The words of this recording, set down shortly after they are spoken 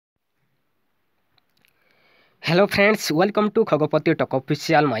Hello friends welcome to खगपति टक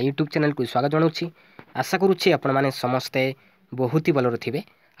official my YouTube channel को स्वागत जनाऊँ। आशा करुच्ची आपण मैंने समस्ते बहुत ही भलर थे।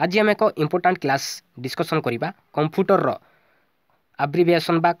 आज आम एक इम्पोर्टाट क्लास डिस्कसन करवा कंप्यूटर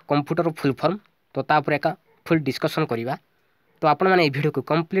एब्रिविएशन बा कंप्यूटर फुल फॉर्म तो तापर एक फुल डिस्कसन करवा। तो आपण मैंने वीडियो को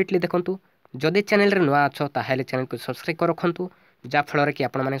कंप्लीटली देखंतु। जदि चैनल रे नुआ अच्छो ताहेले चैनल को सब्सक्राइब कर रखंतु जा फल कि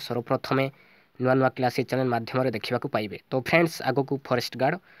आपण मैंने सर्वप्रथमे नुआ नुआ क्लास ये चैनल माध्यम देखा पाइबे। तो फ्रेंड्स आगो को forest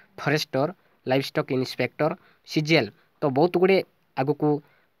guard forester life stock inspector CGL तो बहुत गुड़े आगो को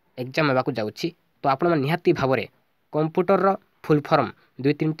एग्जाम होगा जाऊँगी। तो आपण निहाती भाव में कंप्यूटर फुल फॉर्म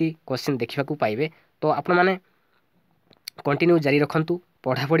दुई तीन क्वेश्चन देखा पाइबे। तो आपण मैंने कंटिन्यू जारी रखंतु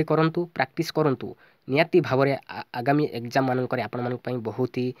पढ़ापढ़ी करंतु प्रैक्टिस करंतु निहाती भाव में आगामी एग्जाम मानक आपण मानक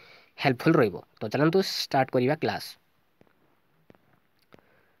बहुत ही हेल्पफुल रहिबो। तो चलंतु स्टार्ट करिवा क्लास।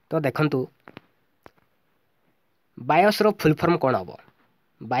 तो देखंतु बायोस रो फुल फॉर्म कौन हम?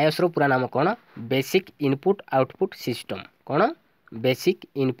 बायोस रो पूरा नाम कौन? Basic input output system. कौन? Basic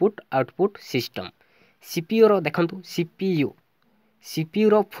input output system. CPU रो देखंतु सीपीयू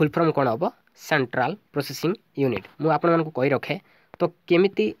रो फुल फॉर्म कौन हम? Central processing unit. मु आपण मानकु कहि रखे तो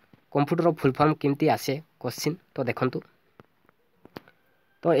केमिति कंप्यूटर रो फुल फॉर्म केमिति आसे क्वेश्चन। तो देखंतु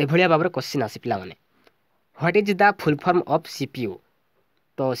तो एभलिया भाबरे क्वेश्चन आसे पिला माने what is the full form of CPU.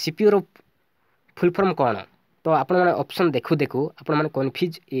 तो सीपीयू रो फुल फॉर्म कौन? तो आपण मैंने ऑप्शन देखु देखु आपण मैंने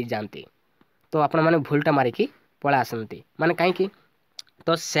कन्फ्यूज हो जाते। तो आपण मैंने भूलटा मारिकी पळा आसती माने कहीं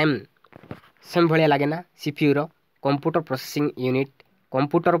तो सेम भाया लगे ना। सीपीयू रो computer processing unit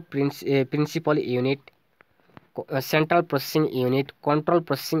computer principal unit central processing unit control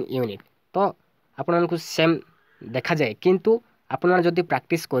processing unit तो आपण सेम देखा जाए। किंतु आपण मैंने जदि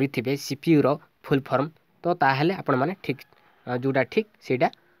प्रैक्टिस करेंगे सीपीयू रो फुल फॉर्म तो ताहले आपण मैंने ठीक जोड़ा ठीक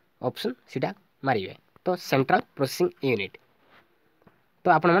सीटा ऑप्शन सीटा मारिबे। तो सेंट्रल प्रोसेसिंग यूनिट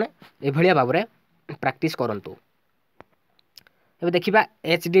तो आपण मैंने एभलिया भाव में प्रैक्टिस करंतु। एबे देखिबा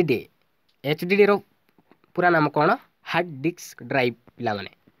एचडीडी रो पूरा नाम कौन? Hard disk drive. पिला माने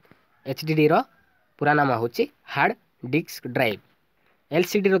एचडीडी रो पूरा नाम होची हार्ड डिस्क ड्राइव।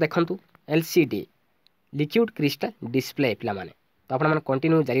 एलसीडी रो देखंतु एलसीडी लिक्विड क्रिस्टल डिस्प्ले। पिला माने तो आपण माने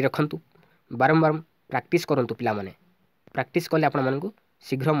कंटिन्यू जारी रखंतु बारंबार प्रैक्टिस करंतु। पिला माने प्रैक्टिस कले आपण मानकु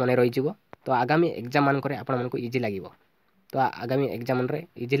शीघ्र मन रही जिवो। तो आगामी एग्जाम मान करे आपण मानकु इजी लागिवो। तो आगामी एग्जाम रे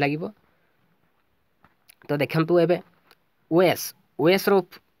इजी लागिवो। तो देखंतु एबे ओएस रो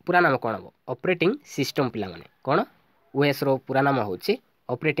पूरा नाम कौन हम? Operating system. पिला माने कौन? ओएस रो पूरा नाम होची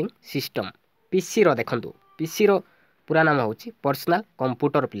ऑपरेटिंग सिस्टम। पीसी रो देखंतु पीसी रो पूरा नाम होची पर्सनल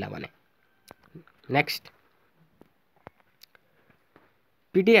कंप्यूटर। पिला माने नेक्स्ट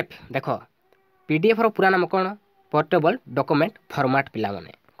पीडीएफ देखो पीडीएफ रो पूरा नाम कौन? Portable document format. पिला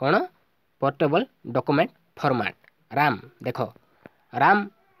माने कौन? Portable document format. राम देखो राम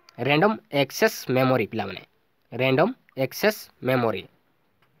रैंडम एक्सेस मेमोरी। पिला माने रैंडम एक्सेस मेमोरी।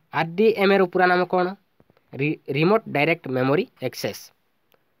 आरडीएमए रो पूरा नाम कौन? Remote direct memory access.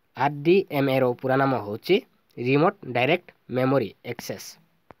 आरडीएमए रो पूरा नाम होची remote direct memory access.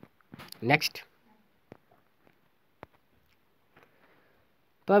 Next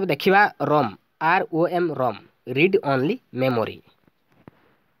तो अब देखिबा रोम आरओएम रोम रीड ओनली मेमोरी।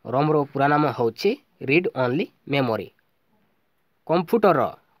 रोम रो पूरा नाम होची रीड ओनली मेमोरी। कंप्यूटर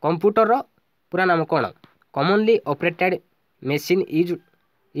रो पूरा नाम कौन? Commonly operated machine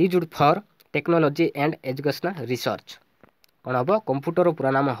used for technology and educational research. कौन हम? कंप्यूटर रो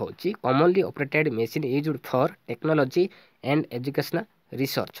पूरा नाम होची commonly operated machine used for technology and educational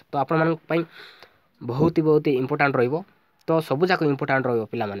research. तो आपण मानक पई बहुत ही इंपोर्टेंट रहिबो। तो सबु जाक इंपोर्टेंट रहिबो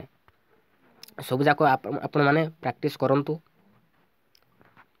पिला माने सबु जाक आपण माने प्रैक्टिस करंतु।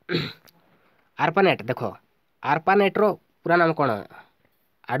 आरपानेट देखो आरपानेट रो पूरा नाम कौन?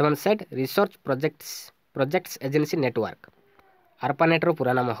 Advanced research projects agency network. ARPANET रो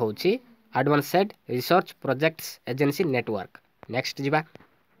पूरा नाम होची advanced research projects agency network. Next जिबा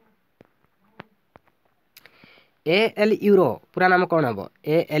एएलयू रो पूरा नाम कौन हम?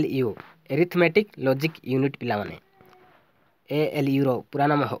 ALU arithmetic logic unit. पिला माने एएलयू रो पूरा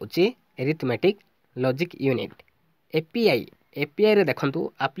नाम होची एरिथमेटिक लॉजिक यूनिट। एपीआई रे देखंतु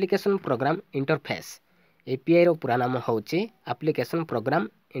एप्लिकेशन प्रोग्राम इंटरफेस। एपीआई रो पूरा नाम होची application program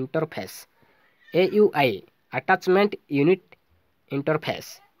interface. एयूआई attachment unit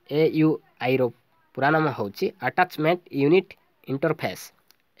interface. एयूआई रो पूरा नाम होची अटैचमेंट यूनिट इंटरफेस।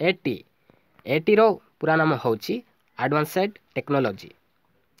 एटी रो पूरा नाम होची एडवांस्ड टेक्नोलॉजी।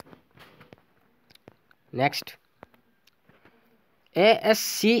 नेक्स्ट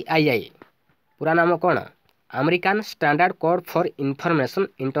एएससीआईआई पूरा नाम कौन? American standard code for information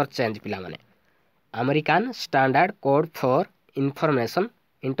interchange. पिला माने American standard code for information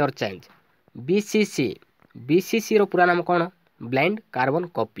interchange. BCC BCC रो पूरा नाम कौन ब्लाइंड कार्बन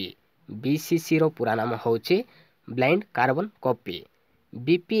कॉपी बीसीसी रो पूरा नाम होची blind carbon copy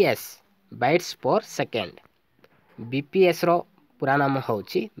BPS bytes पर सेकेंड बीपीएस रो पूरा नाम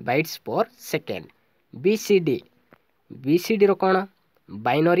होची बाइट्स पर सेकेंड बीसीडी बीसीडी रो कौन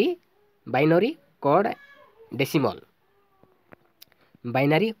binary code decimal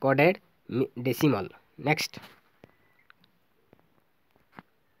binary coded decimal next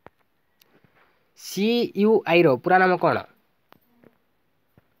CUI रो पूरा नाम कौन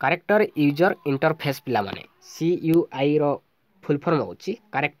कैरेक्टर यूजर इंटरफेस पिला माने सीयूआई रो फुल फॉर्म होची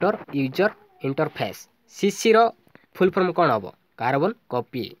कैरेक्टर यूजर इंटरफेस सीसी रो फुल फॉर्म कौन हबो कार्बन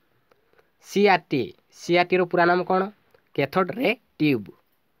कॉपी सीआरटी रो पूरा नाम कौन कैथोड रे ट्यूब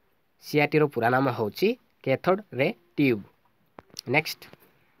सीआरटी रो पूरा नाम होची cathode ray tube next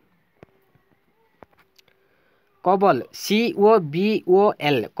cobble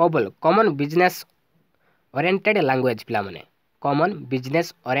COBOL cobble common business oriented language पिला माने common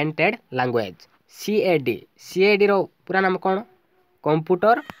business oriented language CAD रो पूरा नाम कौन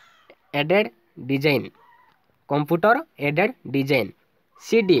कंप्यूटर एडेड डिजाइन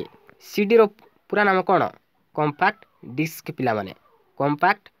CD रो पूरा नाम कौन कॉम्पैक्ट डिस्क पिला माने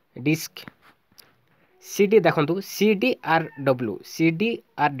कॉम्पैक्ट डिस्क CD देखंतु CDRW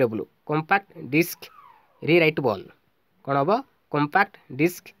कॉम्पैक्ट डिस्क रीराइटेबल कौन हम कॉम्पैक्ट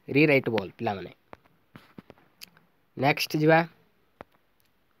डिस्क रीराइटेबल पिला माने नेक्स्ट जीवा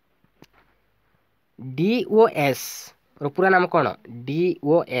DOS रो पूरा नाम कौन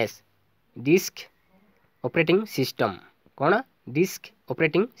DOS डिस्क ऑपरेटिंग सिस्टम कौन disk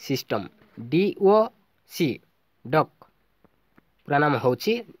operating system DOC dock पूरा नाम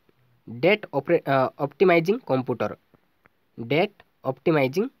होची डेट ऑप्टिमाइजिंग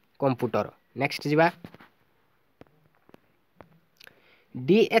कंप्यूटर नेक्स्ट जीवा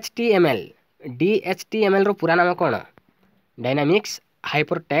DHTML रो पूरा नाम कौन dynamics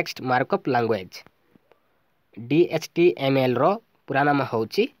hypertext markup language DHTML रो पूरा नाम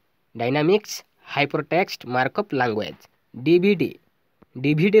होची dynamics hypertext markup language DVD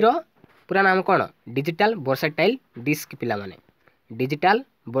रो पूरा नाम कौन डिजिटल वर्सेटाइल डिस्क पिला माने डिजिटल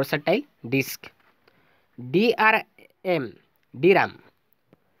वर्सेटाइल डिस्क DRAM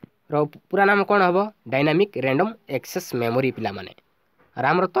रो पूरा नाम कौन हबो डायनामिक रैंडम एक्सेस मेमोरी पिला माने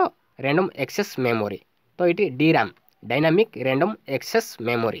RAM रो तो रैंडम एक्सेस मेमोरी तो इटी DRAM dynamic random access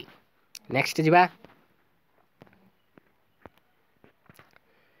memory next जीवा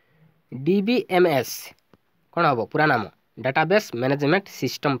DBMS कौन हबो पूरा नाम डाटाबेस मैनेजमेंट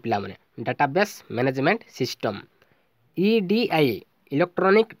सिस्टम पिला माने database management system EDI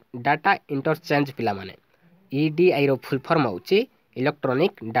electronic data interchange पिला माने EDI रो फुल फॉर्म होची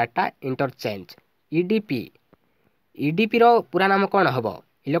इलेक्ट्रॉनिक डाटा इंटरचेंज EDP रो पूरा नाम कौन हबो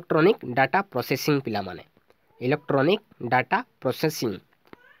इलेक्ट्रॉनिक डाटा प्रोसेसिंग पिला माने इलेक्ट्रॉनिक डाटा प्रोसेसिंग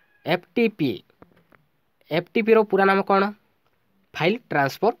FTP रो पूरा नाम कौन file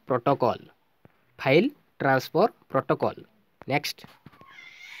transfer protocol next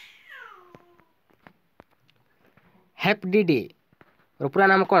HDD रो पूरा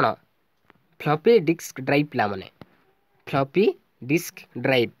नाम कौन फ्लॉपी डिस्क ड्राइव पिला माने फ्लॉपी डिस्क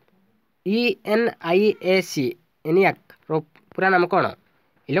ड्राइव ENIAC रो पूरा नाम कौन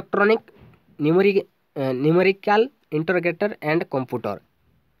electronic numerical integrator and computer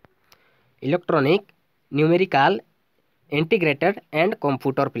electronic numerical integrated and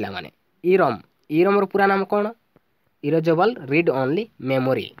computer पिला माने EROM रो पूरा नाम कौन erasable read only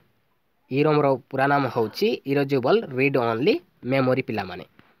memory EROM रो पूरा नाम होची इरेजेबल रीड ओनली मेमोरी पिला माने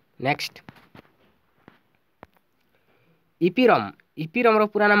नेक्स्ट EPROM रो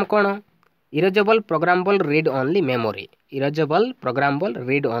पूरा नाम कौन erasable programmable read only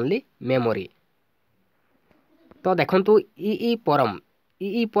memory तो देखंतु EEPROM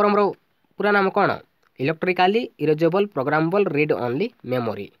रो पूरा नाम कौन electrically erasable programmable read only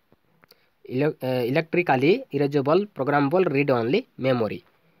memory electrically erasable programmable read only memory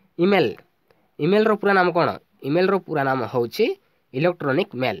email रो पूरा नाम कौन ईमेल रो पूरा नाम होची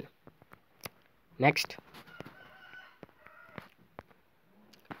इलेक्ट्रॉनिक मेल नेक्स्ट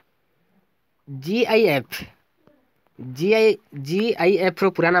GIF रो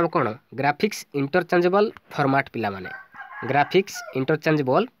पूरा नाम कौन ग्राफिक्स इंटरचेंजेबल फॉर्मेट पिला माने ग्राफिक्स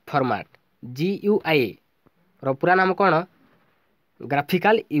इंटरचेंजेबल फॉर्मेट GUI रो पूरा नाम कौन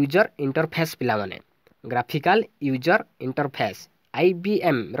ग्राफिकल यूजर इंटरफेस पिला माने ग्राफिकल यूजर इंटरफेस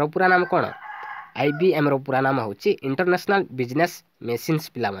IBM रो पूरा नाम कौन IBM रो पूरा नाम होची इंटरनेशनल बिजनेस मशीन्स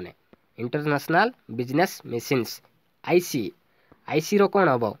पिला माने इंटरनेशनल बिजनेस मशीन्स IC रो कौन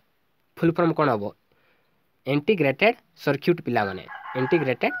हबो फुल फॉर्म कौन हबो इंटीग्रेटेड सर्किट पिला माने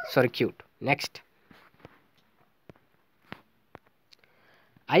integrated circuit next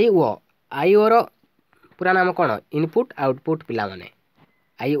IO IO रो पूरा नाम कौन इनपुट आउटपुट पिला माने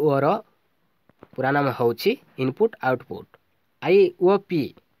आईओ रो पूरा नाम होची इनपुट आउटपुट आईओपी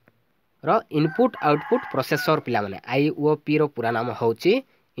रो इनपुट आउटपुट प्रोसेसर पिला माने आईओपी रो पूरा नाम होची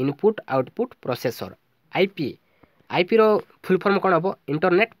इनपुट आउटपुट प्रोसेसर आईपी रो फुल फॉर्म कौन हम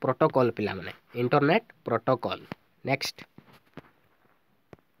इंटरनेट प्रोटोकॉल पिला माने इंटरनेट प्रोटोकॉल नेक्स्ट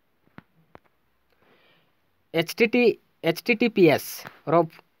एचटीटीपीएस रो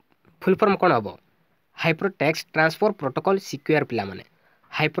फुल फॉर्म कौन हम हाइपरटेक्स्ट ट्रांसफर प्रोटोकॉल सिक्योर पिला माने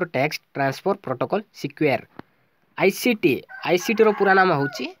hypertext transfer protocol secure ICT रो पूरा नाम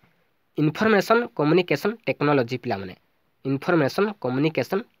होची इनफॉरमेशन कम्युनिकेशन टेक्नोलॉजी पिला माने इनफॉरमेशन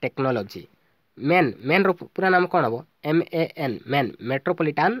कम्युनिकेशन टेक्नोलॉजी मेन रो पूरा नाम कौन हम main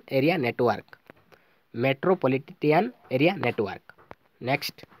metropolitan area network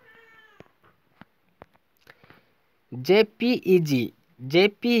next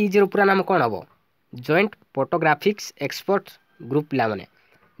JPEG रो पूरा नाम कौन हम जॉइंट फोटोग्राफिक्स एक्सपर्ट ग्रुप पिला माने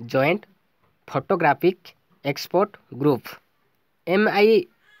joint photographic expert group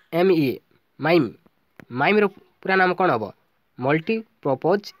mime रो पूरा नाम कौन हम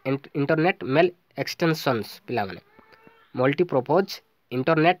मल्टीपर्पज इंटरनेट मेल एक्सटेंशंस पिला माने multipurpose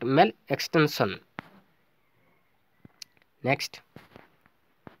internet mail extension next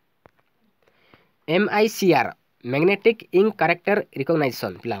MICR magnetic ink character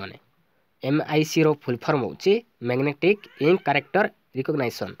recognition पिला माने MIC रो फुल फॉर्म होची magnetic ink character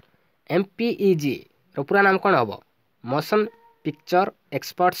recognition MPEG रो पूरा नाम कौन हम मोशन पिक्चर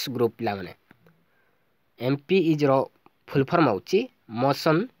एक्सपर्ट्स ग्रुप पिला माने MPEG रो फुल फॉर्म होची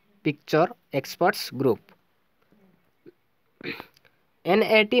motion picture experts group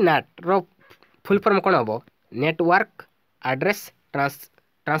NAT रो फुल फॉर्म कौन हम नेटवर्क एड्रेस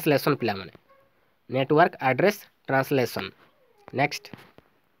ट्रांसलेशन पिला माने नेटवर्क एड्रेस ट्रांसलेशन नेक्स्ट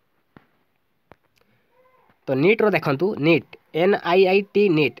तो नीट रो देखंतु NEET NIIT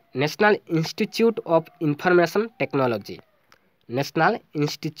NEET national institute of information technology national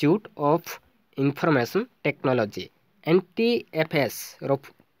institute of information technology NTFS row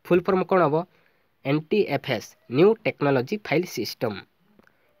full form कौन हम NTFS new technology file system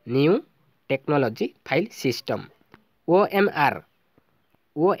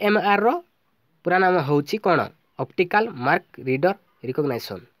OMR रो पूरा नाम होची कौन optical mark reader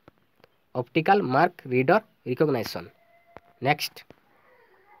recognition next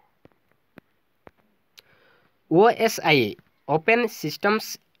OSI open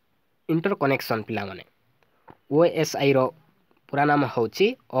systems interconnection पिला माने OSI रो पूरा नाम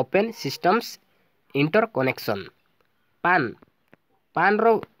होची ओपन सिस्टम्स इंटरकनेक्शन पान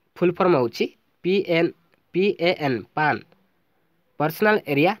रो फुल फॉर्म होची PAN पर्सनल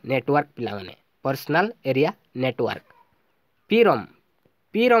एरिया नेटवर्क पिला माने पर्सनल एरिया नेटवर्क PROM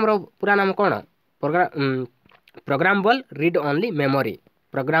रो पूरा नाम कौन programmable read only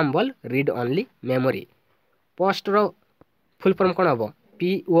memory post रो फुल फॉर्म कौन हम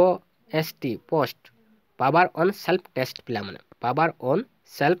POST post power on self test पिला माने power on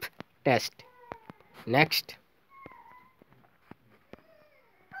self test next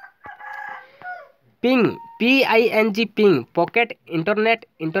PING pocket internet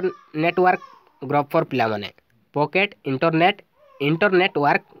network grouper पिला माने पॉकेट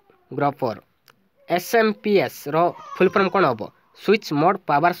इंटरनेटवर्क ग्रुपर SMPS रो full form कौन हम स्विच मोड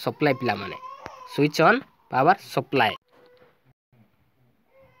पावर सप्लाई पिला माने switch on power supply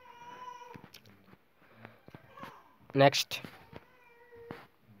next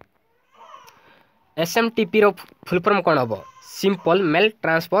SMTP row full form कौन हम सिंपल मेल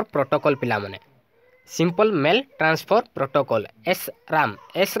ट्रांसफर प्रोटोकॉल पिला माने simple mail transfer protocol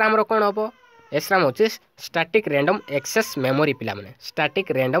SRAM रो कौन हम SRAM होची स्टैटिक रैंडम एक्सेस मेमोरी पिला माने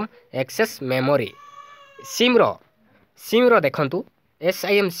static random access memory SIM रो देखंतु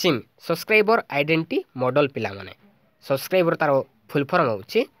SIM SIM subscriber identity model पिला माने सब्सक्राइबर तारो फुल फॉर्म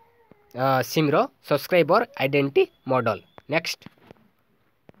होची सिम रो subscriber identity model next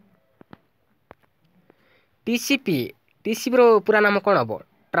TCP रो पूरा नाम कौन हम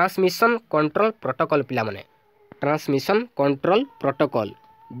ट्रांसमिशन कंट्रोल प्रोटोकॉल पिला माने ट्रांसमिशन कंट्रोल प्रोटोकॉल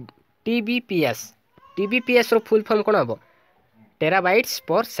TBPS रो फुल फॉर्म कौन हम टेराबाइट्स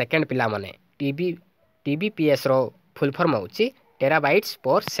पर सेकेंड पिला माने TBPS रो फुल फॉर्म होची टेराबाइट्स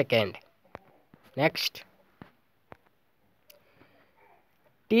पर सेकेंड नेक्स्ट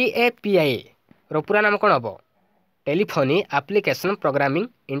TAPI रो पूरा नाम कौन हम टेलीफोनी एप्लीकेशन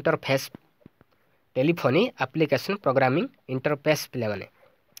प्रोग्रामिंग इंटरफेस पिला माने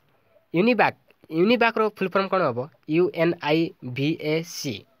यूनिवाक रो फुल फॉर्म कौन हम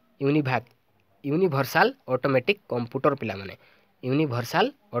UNIVAC यूनिवर्सल ऑटोमेटिक कंप्यूटर पिला माने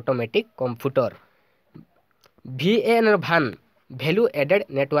यूनिवर्सल ऑटोमेटिक कंप्यूटर। VAN भान वैल्यू एडेड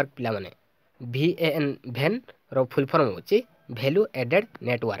नेटवर्क पिला माने VAN भैन रो फुल फॉर्म होची वैल्यू एडेड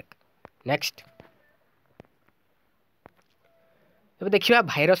नेटवर्क। नेक्स्ट अब देखिबा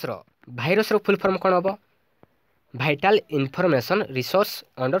भाइरस रो फुल फॉर्म कोन हबो vital information resource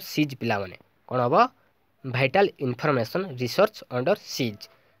under seize पिला माने कोन हबो vital information resource under seize.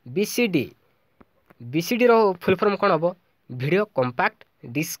 BCD रो फुल फॉर्म कोन हबो वीडियो कॉम्पैक्ट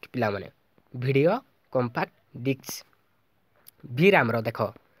डिस्क पिला माने वीडियो कॉम्पैक्ट डिस्क। VRAM रो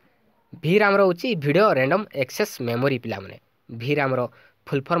देखो VRAM रो होची वीडियो रैंडम एक्सेस मेमोरी पिला माने VRAM रो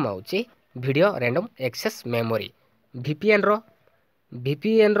फुल फॉर्म होची video random access memory. VPN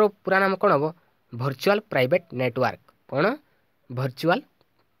रो पूरा नाम कोन हबो वर्चुअल प्राइवेट नेटवर्क कोन वर्चुअल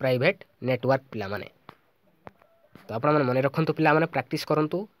प्राइवेट नेटवर्क पिला माने। तो आपण मन मने रखंतु पिला माने प्रैक्टिस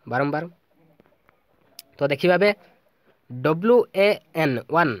करंतु बारंबार। तो देखिबा बे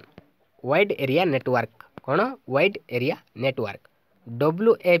WAN1 वाइड एरिया नेटवर्क कोन वाइड एरिया नेटवर्क।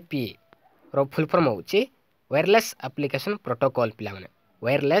 WAP रो फुल फॉर्म होची वायरलेस एप्लीकेशन प्रोटोकॉल पिला माने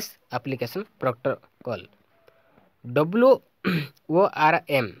wireless application protocol.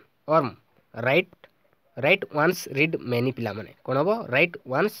 WORM right once read many पिला माने कोन हबो राइट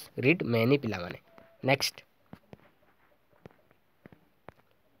वंस रीड मेनी पिला माने। नेक्स्ट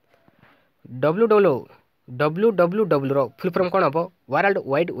www रो फुल फॉर्म कोन हबो वर्ल्ड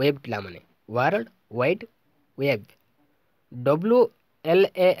वाइड वेब पिला माने वर्ल्ड वाइड वेब।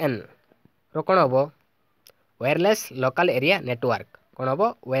 WLAN रो कोन हबो वायरलेस लोकल एरिया नेटवर्क कोन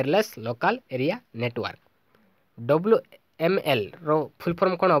हबो wireless local area network. WML रो फुल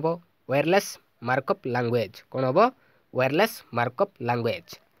फॉर्म कोन हबो वायरलेस मार्कअप लैंग्वेज कोन हबो wireless markup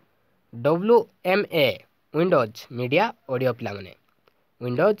language. WMA Windows media audio पिला माने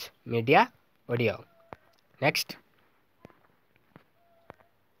Windows media audio. Next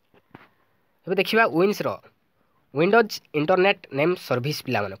अब देखिबा विंडोज इंटरनेट नेम सर्विस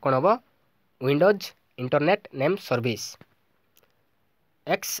पिला माने कोन हबो Windows internet name service.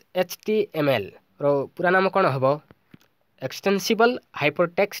 XHTML रो पूरा नाम कोन हबो एक्सटेंसिबल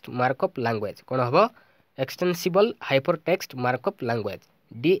हाइपरटेक्स्ट मार्कअप लैंग्वेज कोन हबो extensible hypertext markup language.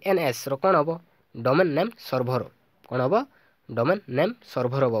 DNS रो कोन हबो डोमेन नेम सर्वर कोन हबो डोमेन नेम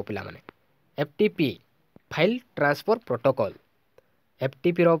सर्वर हबो पिला माने। FTP file transfer protocol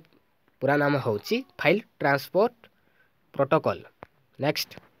FTP रो पूरा नाम होची फाइल ट्रांसपोर्ट प्रोटोकॉल।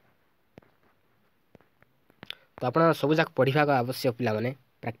 नेक्स्ट तो आपण सब जाक पढ़िबा का आवश्यक पिला माने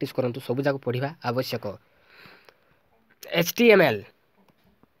प्रैक्टिस करंतु सब जाक पढ़िबा आवश्यक। HTML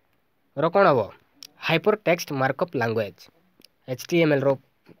रो कोन हबो hyper text markup language HTML रो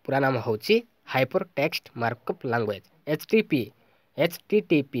पूरा नाम होची hyper text markup language.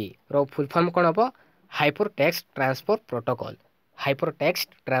 HTTP रो फुल फॉर्म कोन हबो hyper text transfer protocol hyper text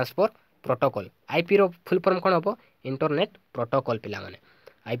transfer protocol. IP रो फुल फॉर्म कोन हबो इंटरनेट प्रोटोकॉल पिला माने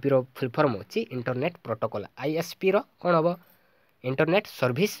IP रो फुल फॉर्म होची इंटरनेट प्रोटोकॉल। ISP रो कोन हबो internet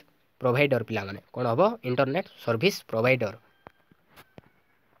service provider पिला माने कोन हबो इंटरनेट सर्विस प्रोवाइडर।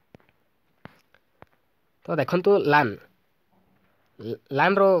 तो देखंतु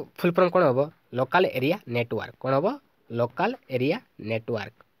LAN रो फुल फॉर्म कोन हबो लोकल एरिया नेटवर्क कोन हबो local area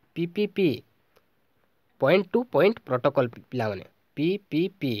network. PPP point two point protocol पिला माने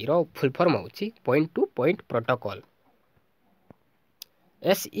PPP रो फुल फॉर्म होची point two point protocol.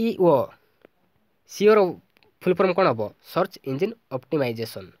 SEO रो फुल फॉर्म कोन हबो सर्च इंजन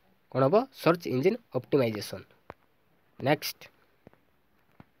ऑप्टिमाइजेशन कोन हबो सर्च इंजन ऑप्टिमाइजेशन। नेक्स्ट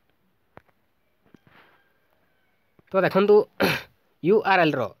तो देखंतु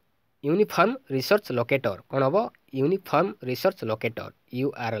URL रो uniform research locator कोन हबो uniform research locator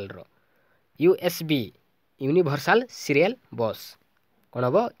URL रो। USB universal serial बस कोन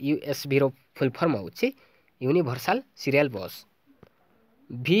हबो USB रो फुल फॉर्म होची universal serial बस।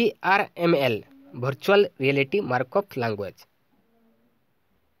 VRML virtual reality markup language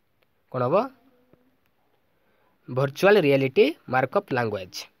कोन हबो वर्चुअल रियलिटी मार्कअप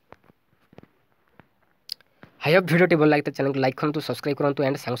लैंग्वेज। हाय video T भल लागे तो चैनल को लाइक करंतु सब्सक्राइब करंतु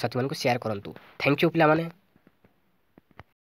एंड सांग साथी मन को शेयर करंतु। थैंक यू पिला माने।